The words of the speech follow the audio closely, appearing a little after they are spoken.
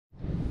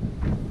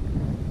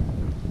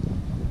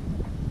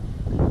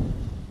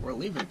we're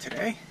leaving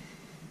today.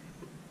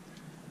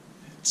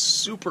 It's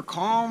super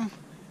calm.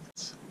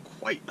 It's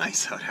quite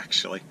nice out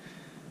actually.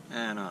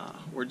 And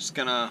we're just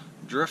gonna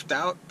drift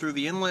out through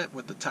the inlet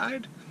with the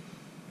tide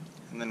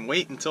and then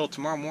wait until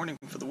tomorrow morning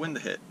for the wind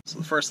to hit. So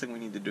the first thing we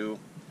need to do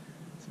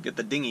is get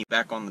the dinghy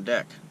back on the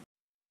deck.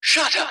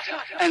 Shut up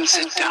and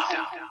sit down.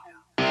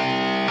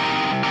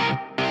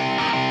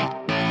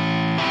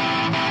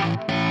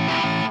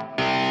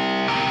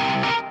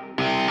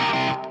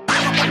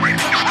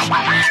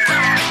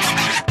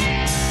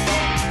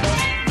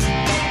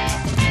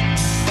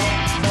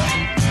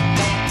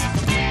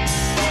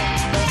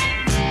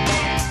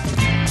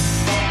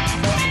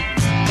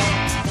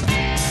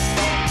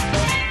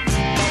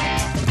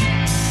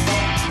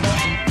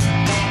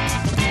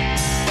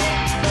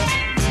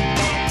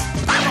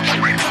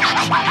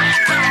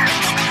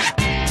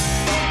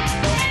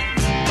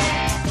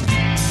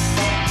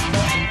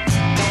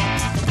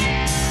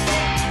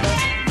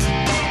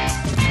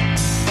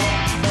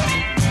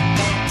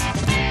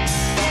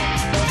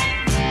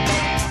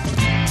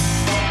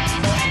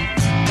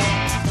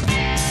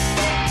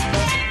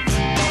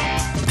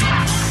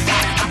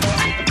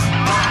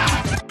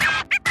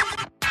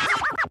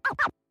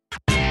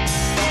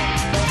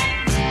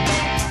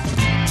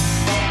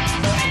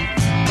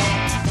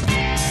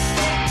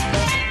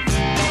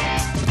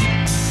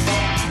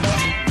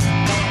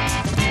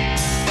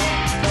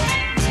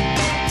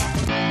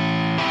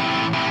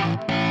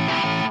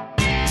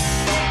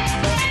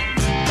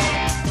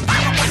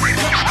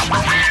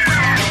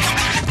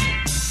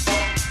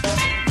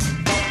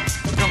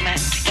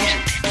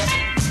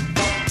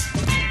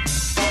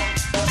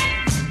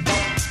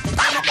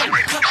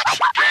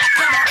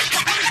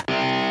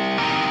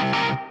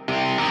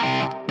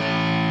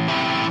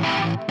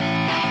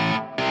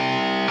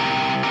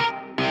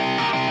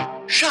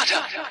 Shut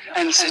up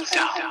and sit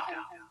down.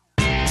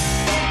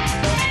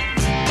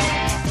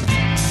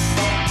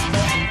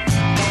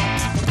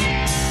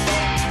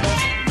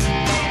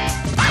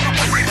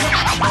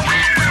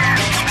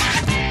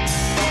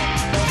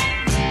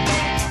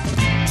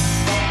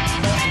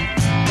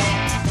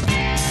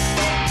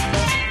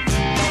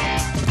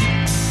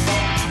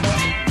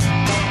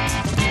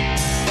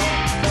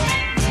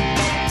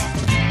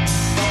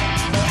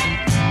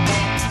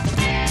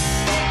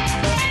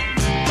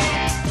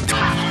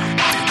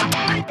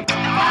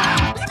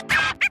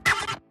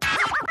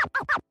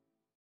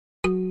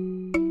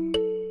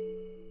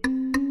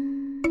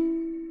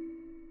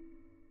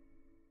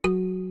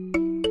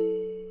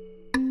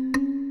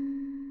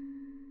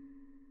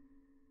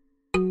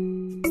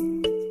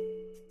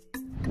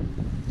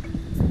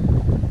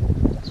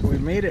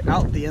 Made it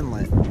out the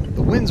inlet.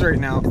 The winds right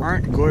now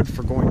aren't good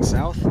for going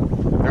south.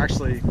 They're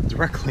actually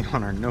directly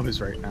on our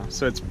nose right now,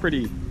 so it's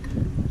pretty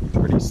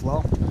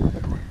slow.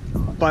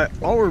 But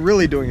all we're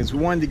really doing is we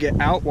wanted to get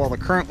out while the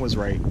current was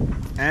right,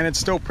 and it's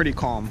still pretty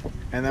calm.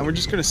 And then we're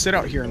just gonna sit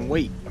out here and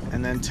wait.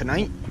 And then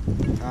tonight,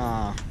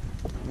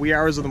 wee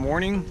hours of the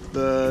morning,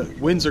 the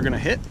winds are gonna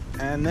hit,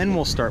 and then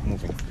we'll start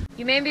moving.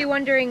 You may be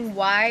wondering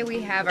why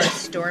we have our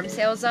storm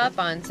sails up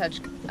on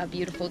such a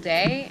beautiful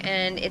day,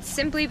 and it's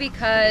simply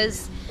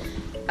because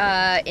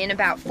in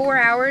about 4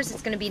 hours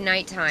it's going to be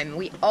nighttime.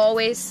 We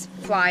always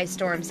fly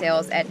storm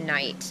sails at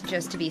night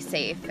just to be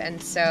safe,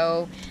 and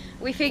so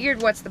we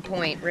figured what's the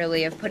point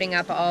really of putting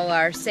up all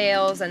our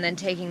sails and then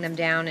taking them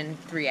down in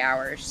 3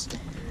 hours.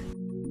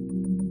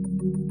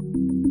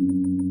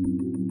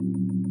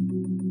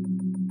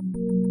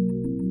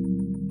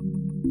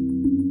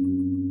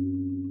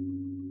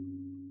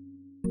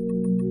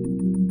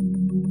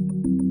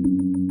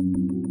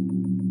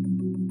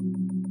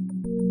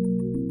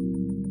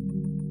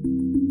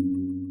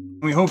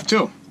 We hove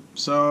to.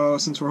 So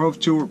since we're hove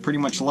to, we're pretty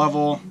much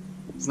level.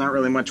 There's not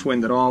really much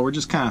wind at all. We're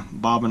just kind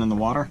of bobbing in the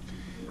water.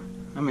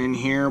 I'm in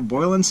here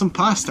boiling some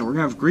pasta. We're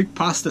gonna have Greek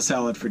pasta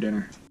salad for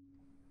dinner.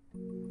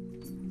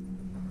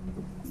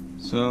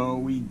 So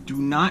we do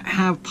not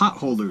have pot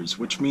holders,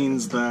 which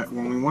means that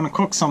when we want to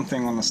cook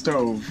something on the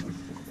stove,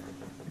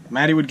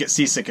 Maddie would get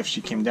seasick if she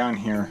came down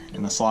here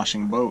in a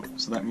sloshing boat.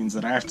 So that means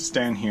that I have to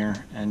stand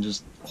here and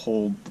just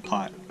hold the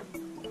pot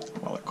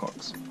while it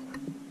cooks.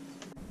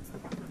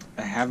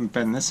 I haven't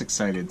been this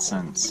excited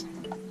since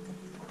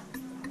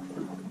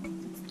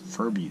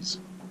Furbies.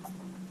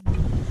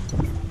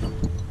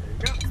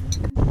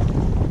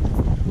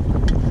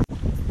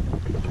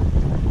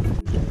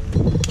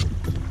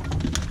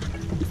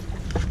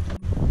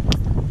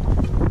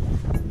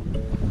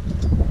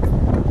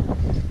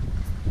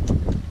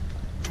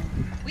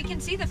 We can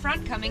see the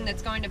front coming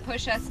that's going to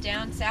push us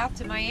down south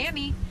to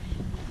Miami.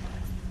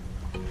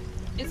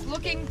 It's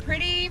looking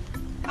pretty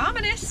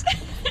ominous.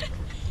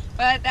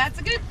 But that's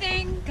a good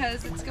thing,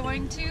 because it's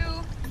going to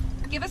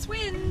give us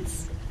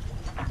winds.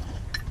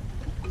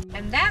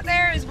 And that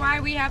there is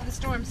why we have the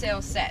storm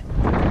sails set.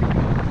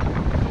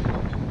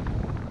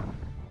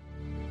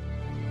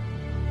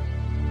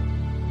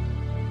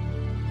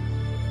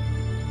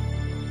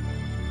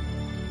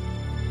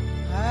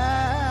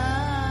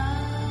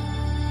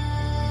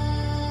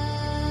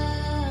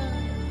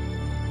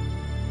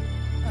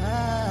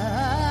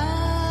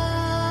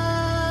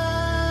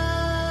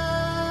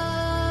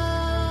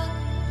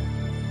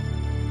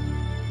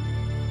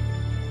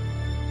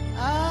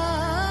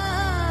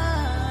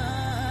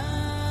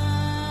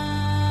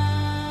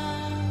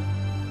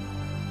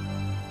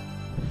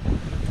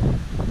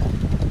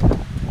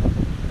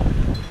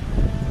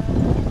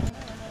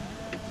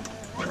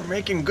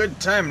 making good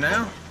time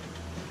now.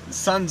 The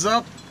sun's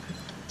up.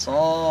 It's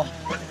all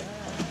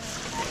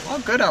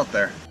good out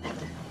there.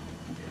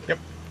 Yep,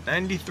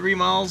 93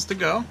 miles to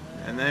go,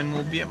 and then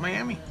we'll be at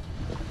Miami.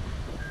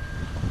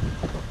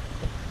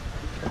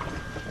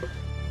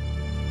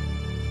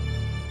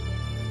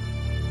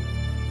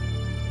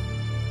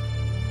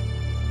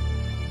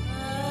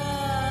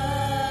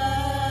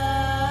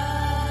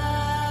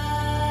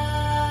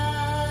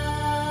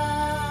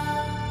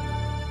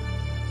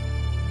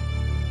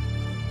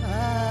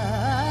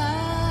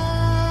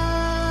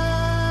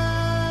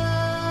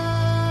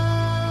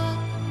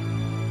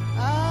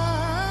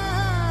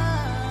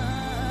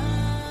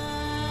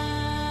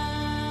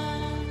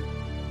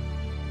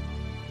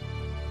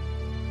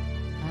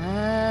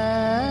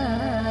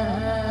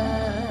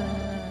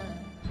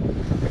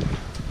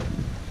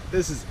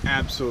 This is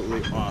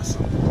absolutely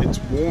awesome. It's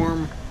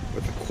warm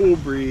with a cool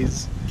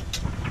breeze,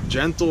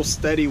 gentle,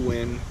 steady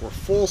wind. We're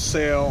full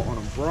sail on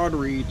a broad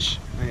reach.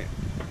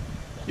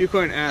 You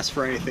couldn't ask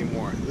for anything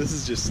more. This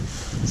is just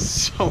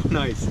so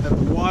nice. And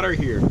the water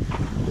here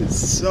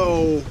is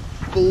so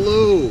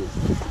blue.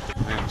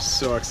 I am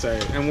so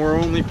excited. And we're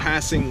only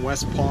passing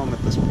West Palm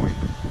at this point.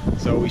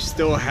 So we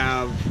still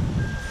have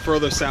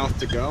further south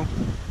to go.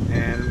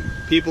 And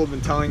people have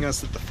been telling us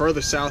that the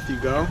further south you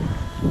go,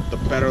 the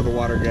better the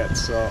water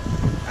gets. So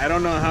I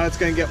don't know how it's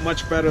gonna get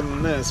much better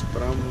than this,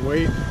 but I'm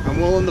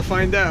willing to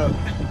find out.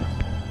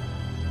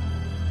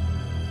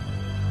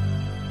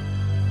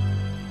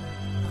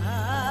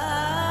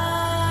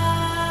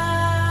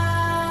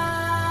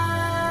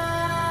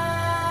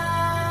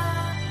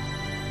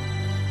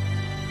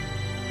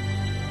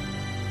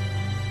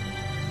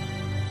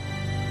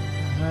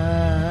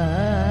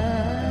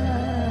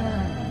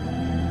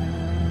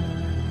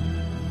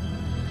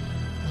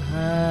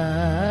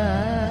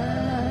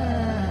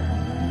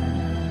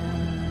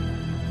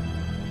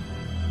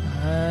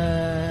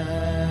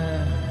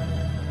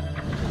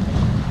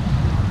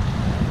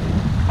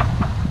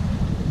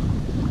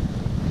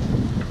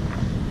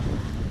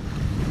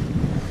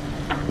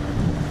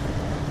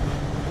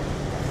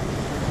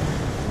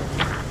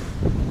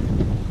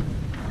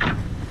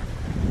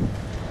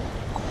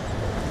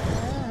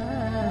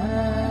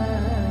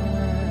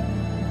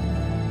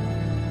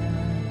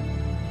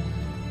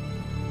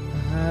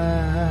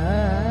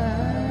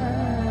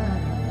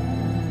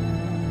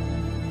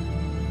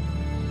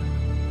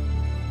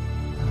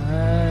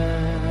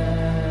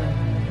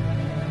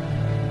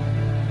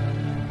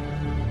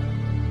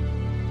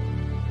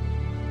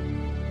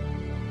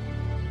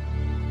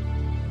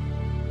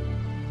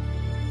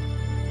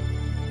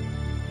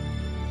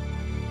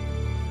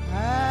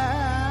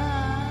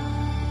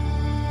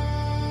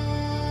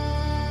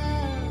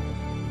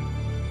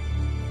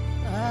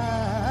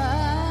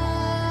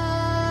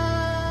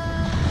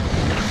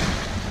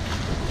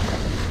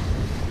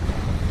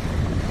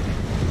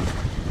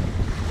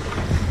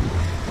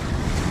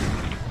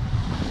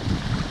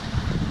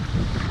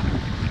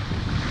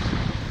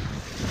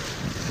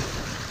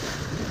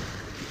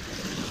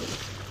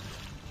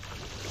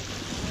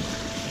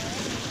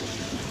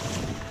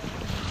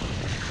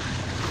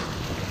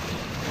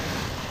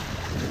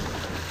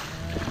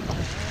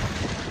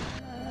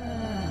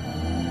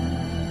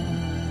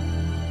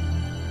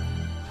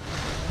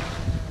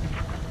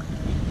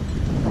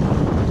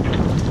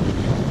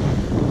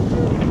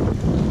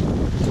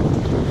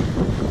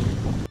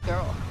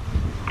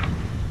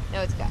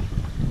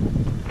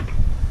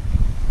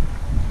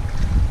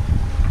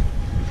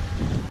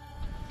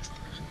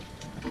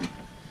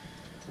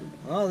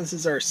 Well, this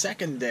is our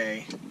second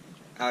day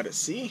out at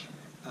sea.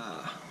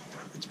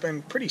 It's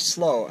been pretty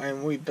slow,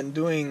 and we've been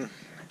doing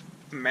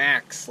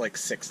max like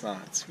 6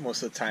 knots.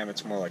 Most of the time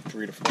it's more like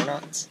 3 to 4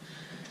 knots.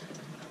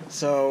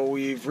 So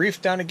we've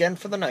reefed down again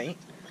for the night.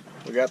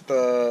 We got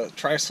the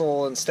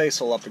trysail and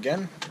staysail up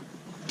again,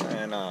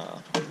 and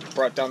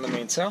brought down the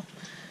mainsail.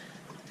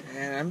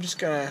 And I'm just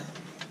gonna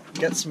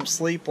get some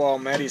sleep while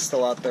Maddie's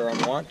still out there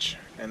on watch,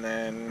 and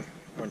then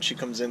when she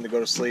comes in to go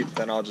to sleep,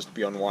 then I'll just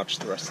be on watch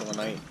the rest of the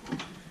night.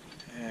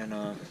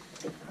 And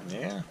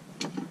yeah,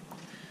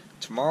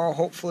 tomorrow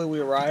hopefully we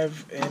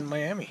arrive in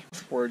Miami.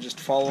 We're just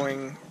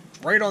following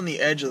right on the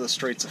edge of the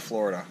Straits of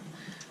Florida,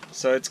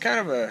 so it's kind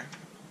of a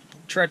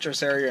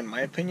treacherous area in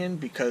my opinion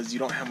because you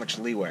don't have much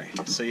leeway.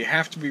 So you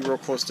have to be real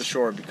close to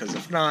shore, because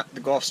if not,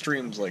 the Gulf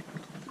Stream's like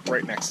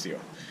right next to you.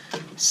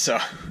 So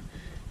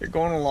you're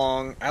going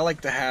along. I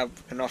like to have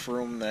enough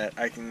room that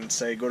I can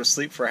say go to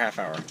sleep for a half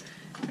hour,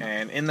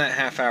 and in that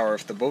half hour,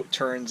 if the boat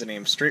turns and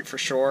aims straight for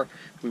shore,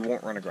 we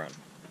won't run aground.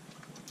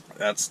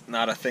 That's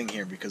not a thing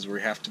here because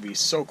we have to be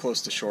so close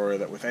to shore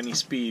that with any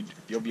speed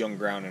you'll be on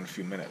ground in a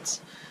few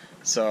minutes.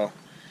 So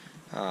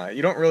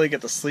you don't really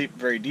get to sleep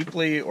very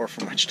deeply or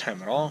for much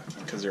time at all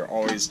because you're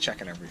always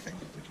checking everything.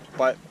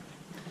 But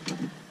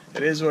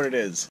it is what it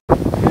is.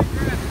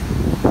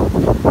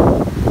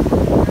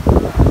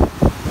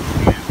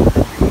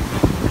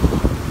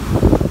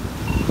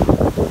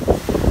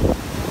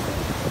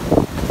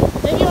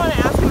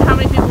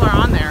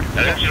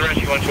 This is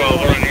Rescue 112.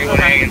 We're on New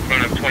Wing in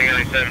front of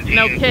 2917.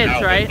 No kids,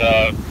 right?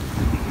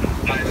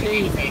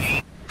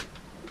 Jesus.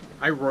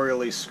 I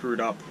royally screwed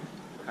up.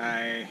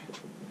 I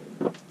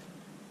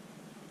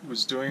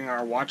was doing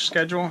our watch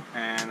schedule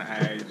and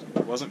I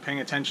wasn't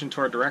paying attention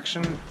to our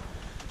direction,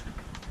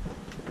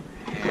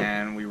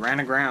 and we ran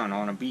aground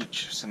on a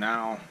beach, so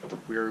now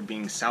we're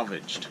being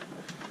salvaged.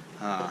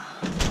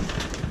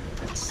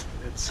 It's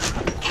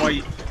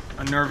quite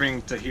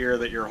unnerving to hear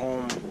that your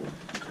home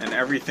and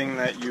everything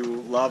that you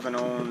love and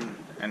own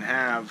and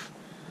have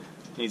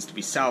needs to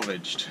be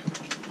salvaged.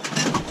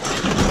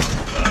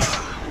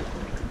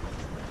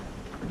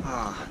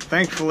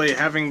 Thankfully,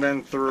 having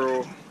been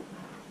through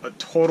a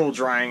total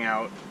drying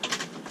out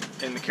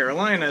in the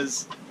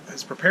Carolinas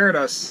has prepared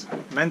us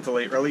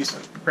mentally, or at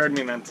least prepared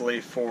me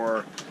mentally,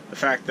 for the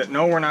fact that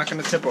no, we're not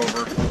going to tip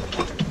over,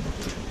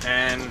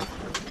 and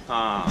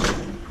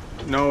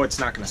no, it's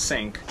not going to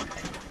sink.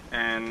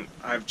 And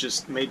I've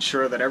just made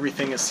sure that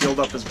everything is sealed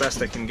up as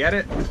best I can get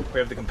it.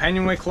 We have the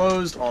companionway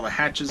closed, all the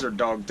hatches are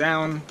dogged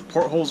down, the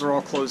portholes are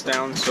all closed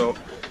down, so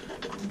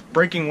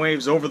breaking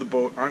waves over the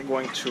boat aren't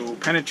going to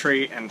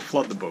penetrate and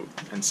flood the boat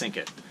and sink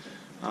it.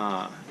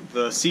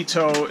 The sea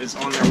tow is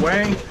on their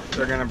way.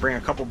 They're going to bring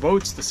a couple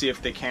boats to see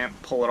if they can't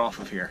pull it off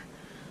of here.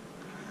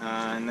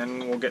 And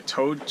then we'll get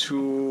towed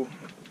to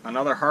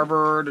another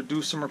harbor to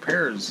do some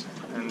repairs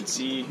and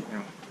see, you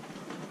know,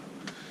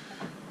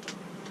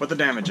 what the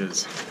damage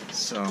is.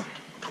 So,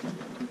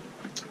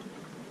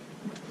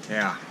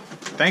 yeah.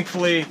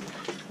 Thankfully,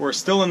 we're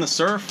still in the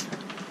surf,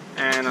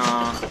 and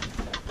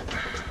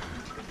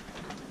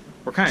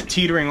we're kind of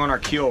teetering on our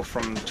keel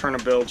from turn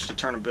of bilge to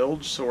turn of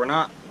bilge, so we're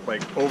not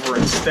like over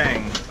and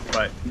staying,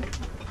 but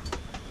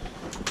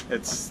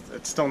it's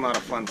still not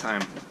a fun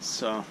time.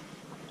 So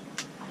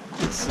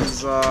this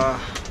is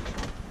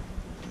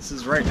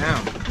right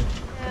now.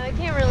 Yeah, I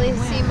can't really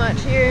see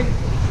much here.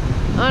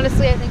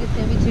 Honestly, I think it's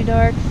gonna be too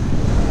dark.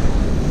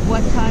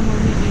 What time will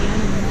we be in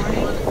the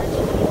morning?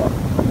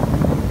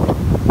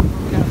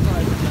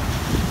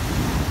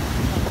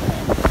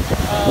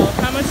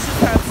 How much does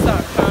that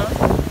suck, huh?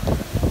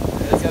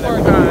 This poor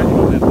guy.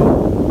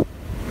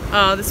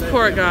 Oh, this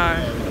poor guy.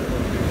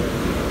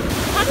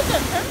 How did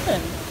that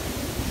happen?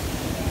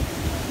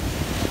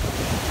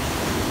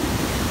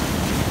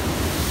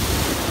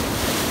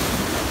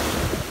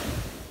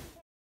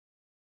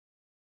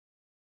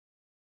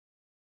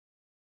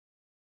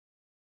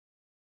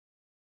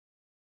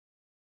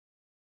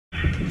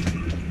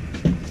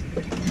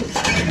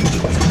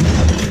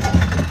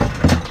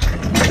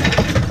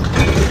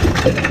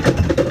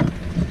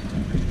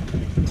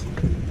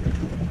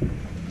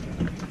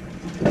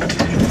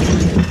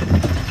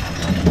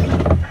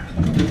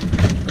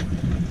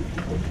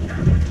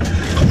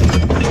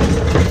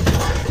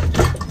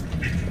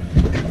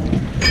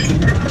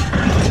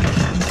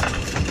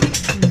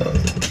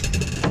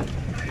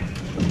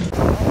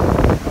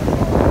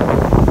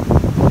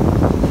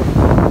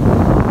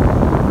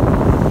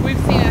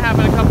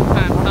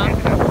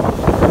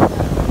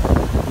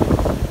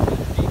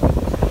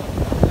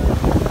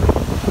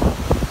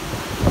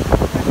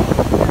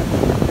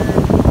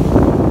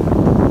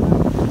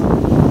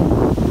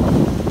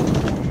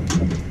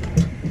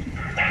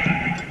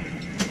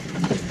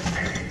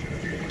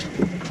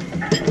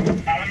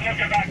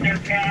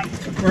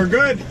 We're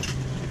good.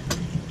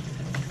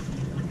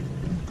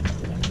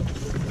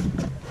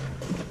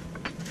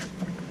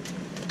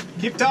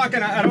 Keep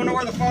talking. I don't know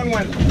where the phone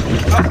went.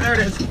 Oh, there it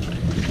is.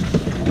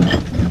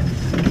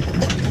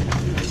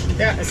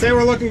 Yeah, I say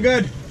we're looking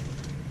good.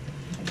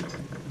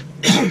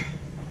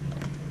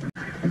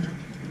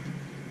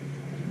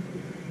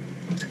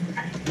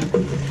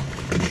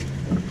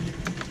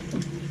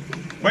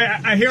 Wait,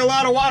 I hear a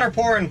lot of water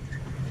pouring.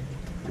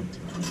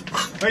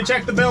 Let me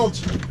check the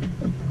bilge.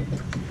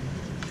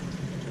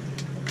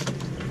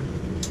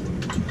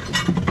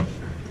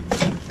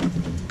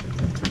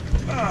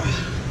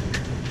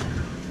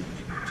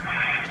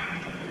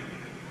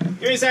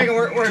 Give me a second,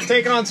 we're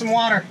taking on some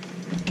water.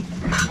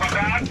 What's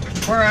that?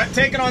 We're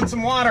taking on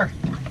some water.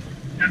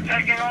 You're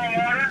taking on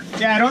water?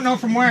 Yeah, I don't know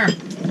from where. We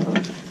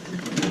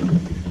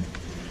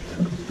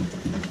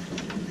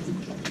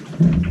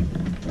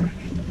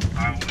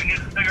need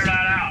to figure that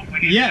out. We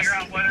need to figure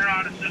out whether or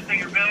not it's just in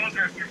your bilge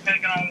or if you're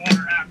taking on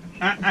water after.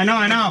 I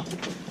know.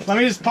 Let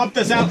me just pump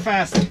this out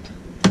fast.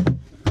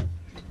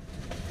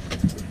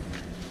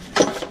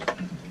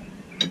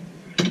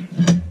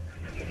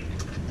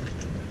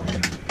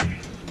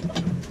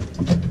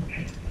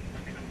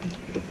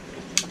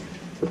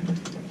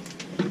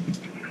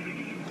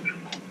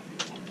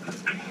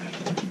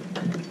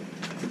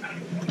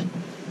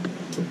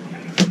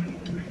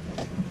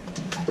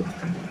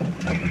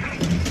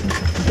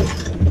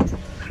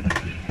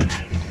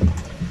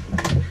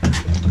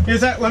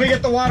 Let me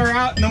get the water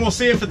out and then we'll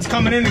see if it's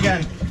coming in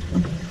again.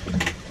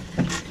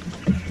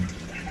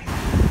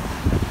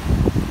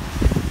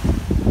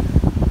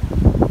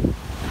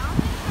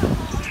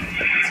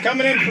 It's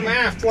coming in from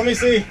aft. Let me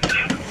see.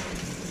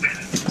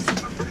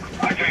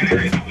 I can't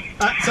hear you.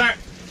 Sorry.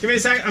 Give me a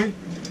second.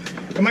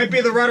 It might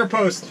be the rudder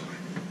post.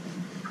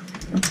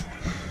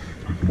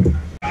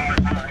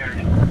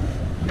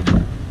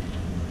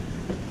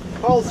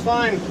 hull's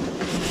fine.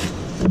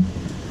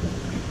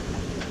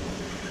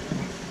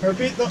 I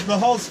repeat, the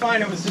hull's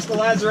fine. It was just the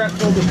lazarette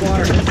filled with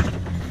water.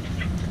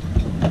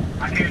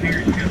 I can't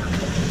hear you.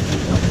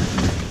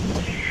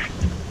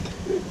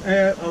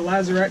 A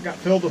lazarette got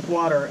filled with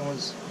water and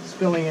was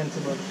spilling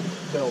into the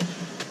bilge.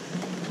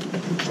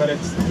 But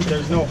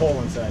there's no hole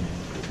inside.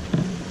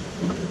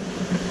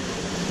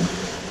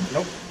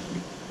 Nope.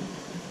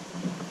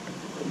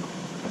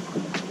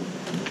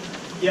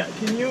 Yeah,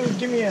 can you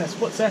give me a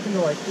split second to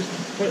like just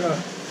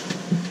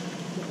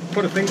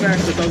put a thing back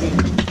so it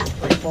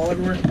doesn't like fall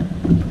everywhere?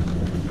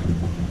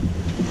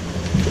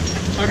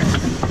 Okay.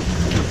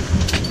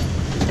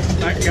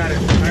 I got it.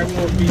 I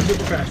will be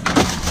super fast.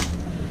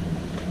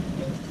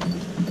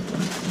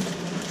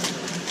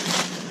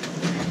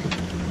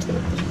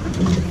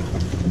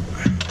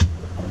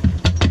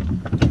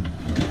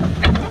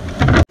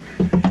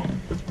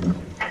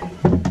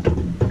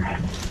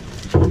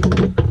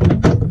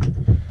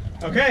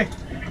 Okay.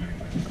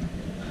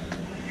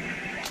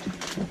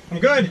 I'm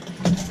good.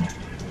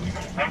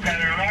 Okay,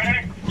 they're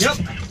ready? Yep.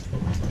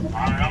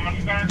 Alright, I'm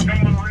gonna start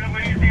going real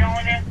easy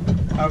on you.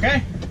 Okay.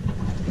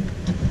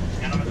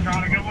 And I'm gonna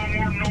try to get a little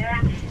more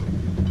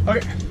north.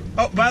 Okay.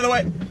 Oh, by the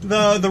way,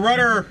 the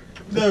rudder,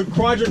 the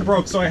quadrant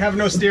broke, so I have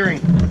no steering.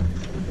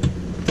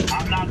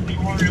 I'm not too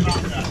worried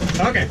about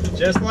that. Okay,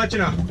 just to let you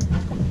know.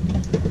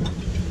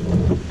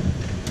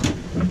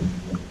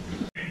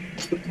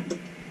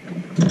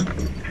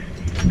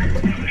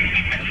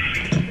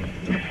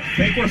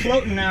 I think we're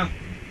floating now.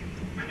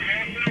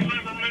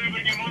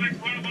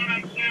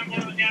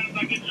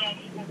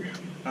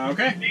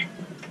 Okay.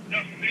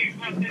 Just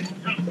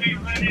be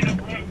ready to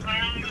put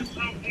around at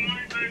some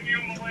point, maybe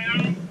on the way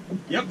out.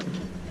 Yep.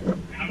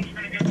 I'm just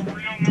going to get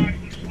real nice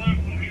and slow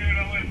from here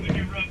to when we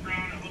get rubbed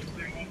around and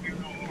hopefully it won't be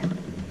real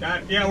hard.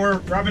 Got it. Yeah, we're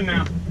rubbing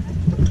now.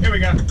 Here we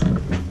go.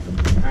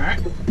 Alright.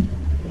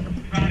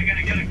 Probably going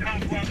to get a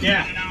couple of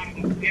Yeah. in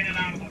and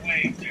out of the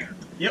way there.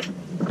 Yep.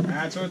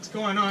 That's what's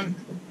going on.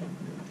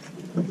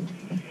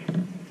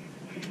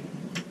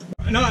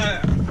 No,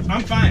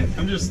 I'm fine.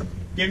 I'm just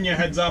giving you a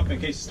heads up in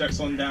case you start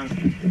slowing down.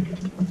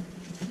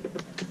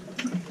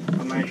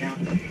 On my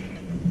account.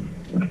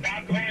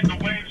 About going the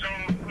waves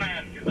are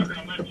flat because they're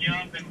going to lift you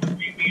up and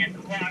we be in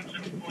clutch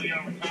and pull you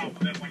over top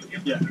of it when you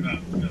get lifted up.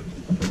 So,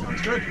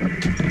 Sounds good. we're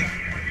just going to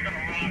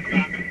rock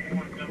back and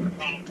forth over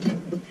top of it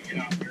when we get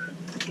out here.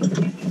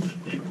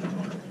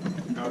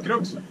 Okie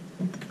dokes.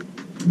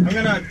 I'm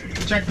gonna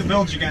check the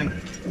bilge again.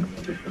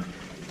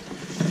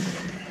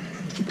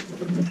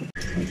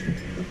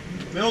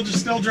 Bilge is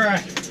still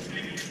dry.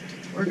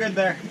 We're good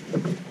there.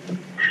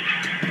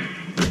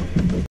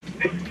 You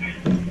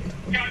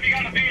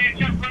got a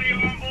VHF radio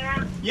on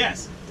board?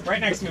 Yes, right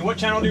next to me. What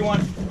channel do you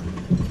want?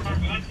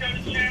 Let's go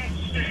to channel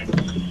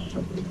 6.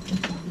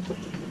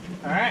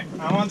 Alright,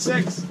 I'm on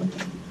 6.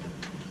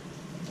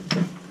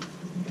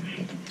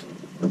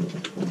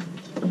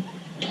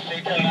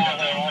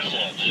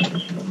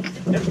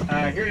 Yep,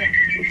 here you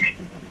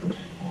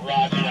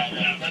Roger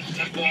that. Let's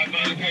just go on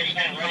communication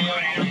on radio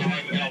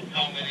and we don't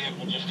film any,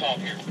 we'll just talk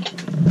here.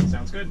 go.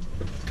 Sounds good.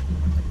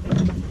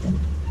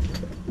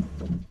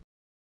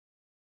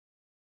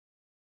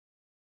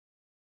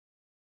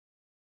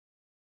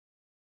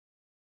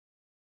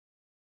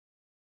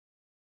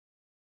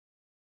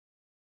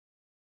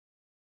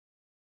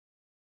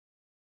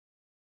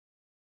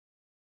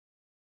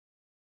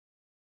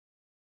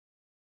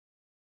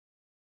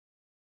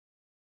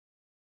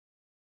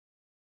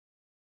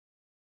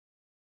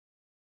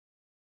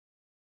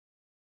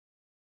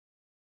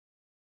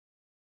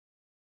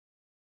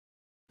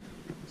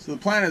 So the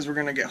plan is we're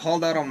going to get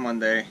hauled out on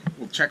Monday.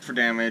 We'll check for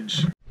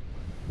damage.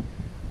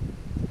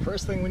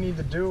 First thing we need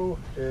to do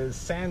is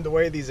sand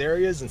away these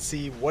areas and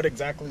see what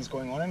exactly is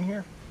going on in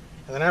here.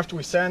 And then after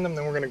we sand them,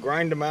 then we're going to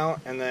grind them out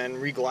and then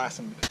re-glass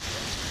them.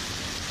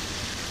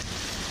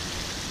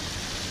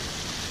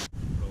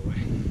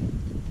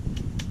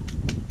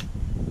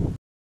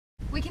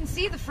 We can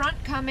see the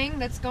front coming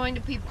that's going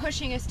to be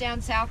pushing us down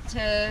south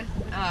to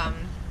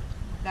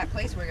that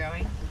place we're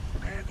going.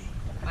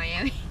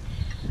 Miami.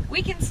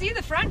 We can see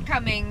the front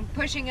coming,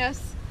 pushing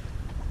us.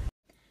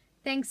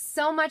 Thanks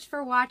so much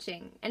for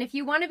watching. And if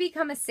you want to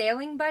become a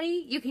sailing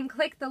buddy, you can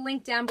click the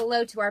link down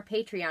below to our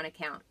Patreon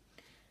account.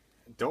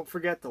 Don't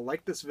forget to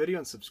like this video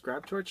and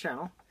subscribe to our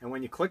channel. And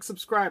when you click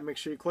subscribe, make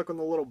sure you click on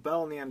the little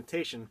bell in the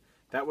annotation.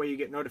 That way you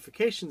get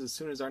notifications as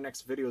soon as our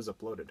next video is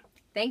uploaded.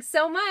 Thanks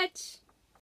so much.